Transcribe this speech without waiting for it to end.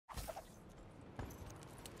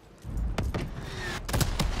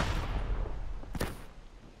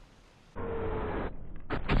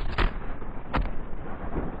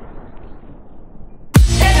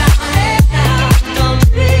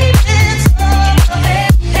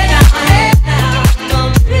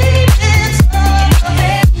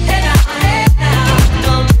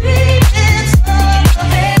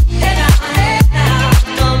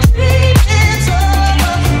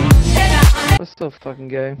fucking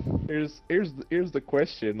game. Here's the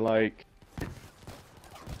question, like,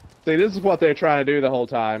 see, this is what they're trying to do the whole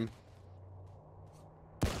time.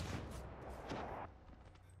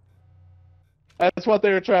 That's what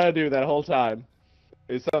they were trying to do that whole time.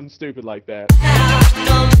 It's something stupid like that.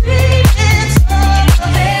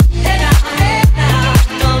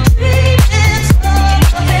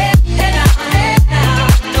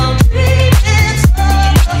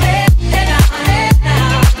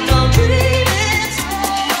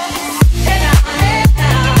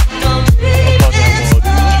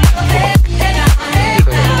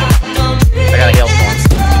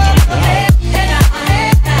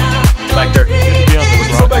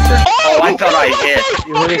 I thought I hit.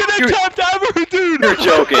 You're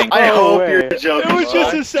joking. I hope you're joking. It was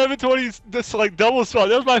just a 720, this like double spot.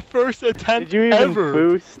 That was my first attempt. Did you even ever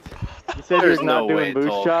boost? You said There's you're not no doing way, boost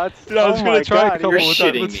Tol. shots? Dude, I was gonna try a couple you're of times,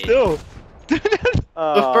 shitting but me. still.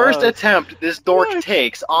 The first attempt this dork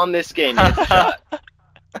takes on this game is a shot.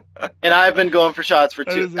 And I've been going for shots for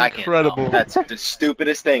 2. That is I can't. incredible. No, that's the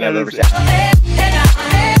stupidest thing That I've ever is-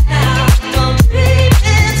 seen.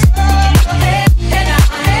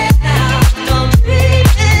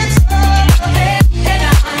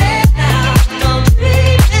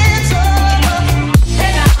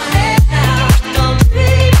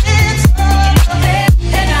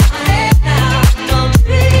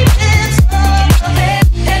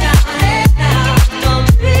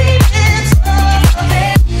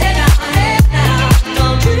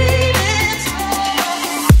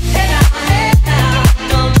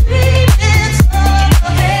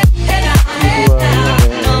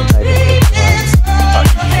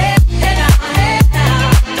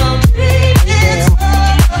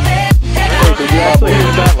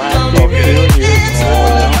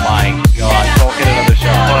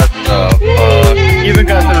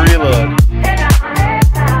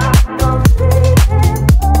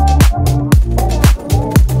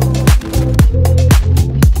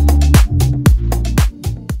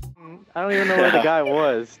 I don't even know where the guy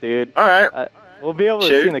was, dude. Alright. We'll be able to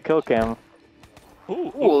see in the kill cam.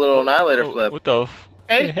 Ooh, a little Annihilator flip. What the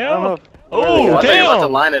Hey, hell? Oh, I thought you were about to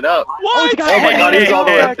line it up. What? Oh my god, he's all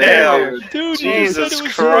the way up there. Dude, Jesus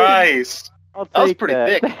Christ. I'll take That was pretty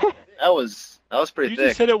thick. That was pretty You thick.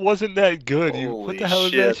 just said it wasn't that good. What Holy the hell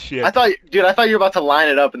is shit. that shit? I thought you were about to line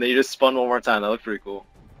it up and then you just spun one more time. That looked pretty cool.